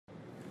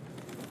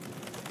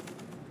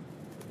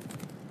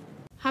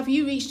Have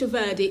you reached a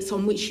verdict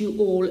on which you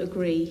all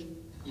agree?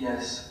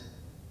 Yes.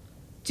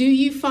 Do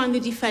you find the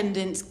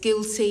defendants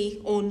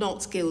guilty or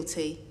not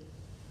guilty?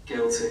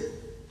 Guilty.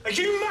 Are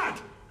you mad?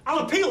 I'll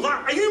appeal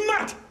that. Are you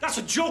mad? That's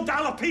a joke.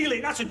 I'll appeal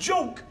it. That's a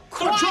joke.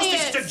 Quiet!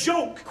 Justice is a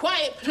joke.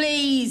 Quiet,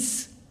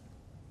 please.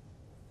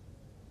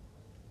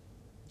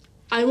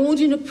 I'm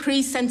ordering a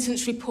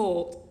pre-sentence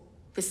report.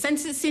 The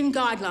sentencing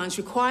guidelines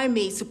require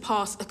me to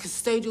pass a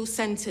custodial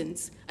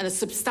sentence, and a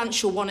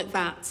substantial one at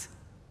that.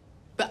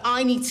 But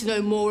I need to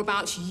know more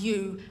about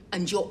you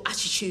and your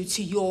attitude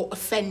to your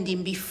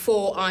offending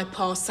before I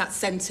pass that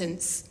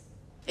sentence.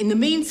 In the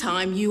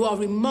meantime, you are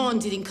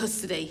remanded in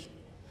custody.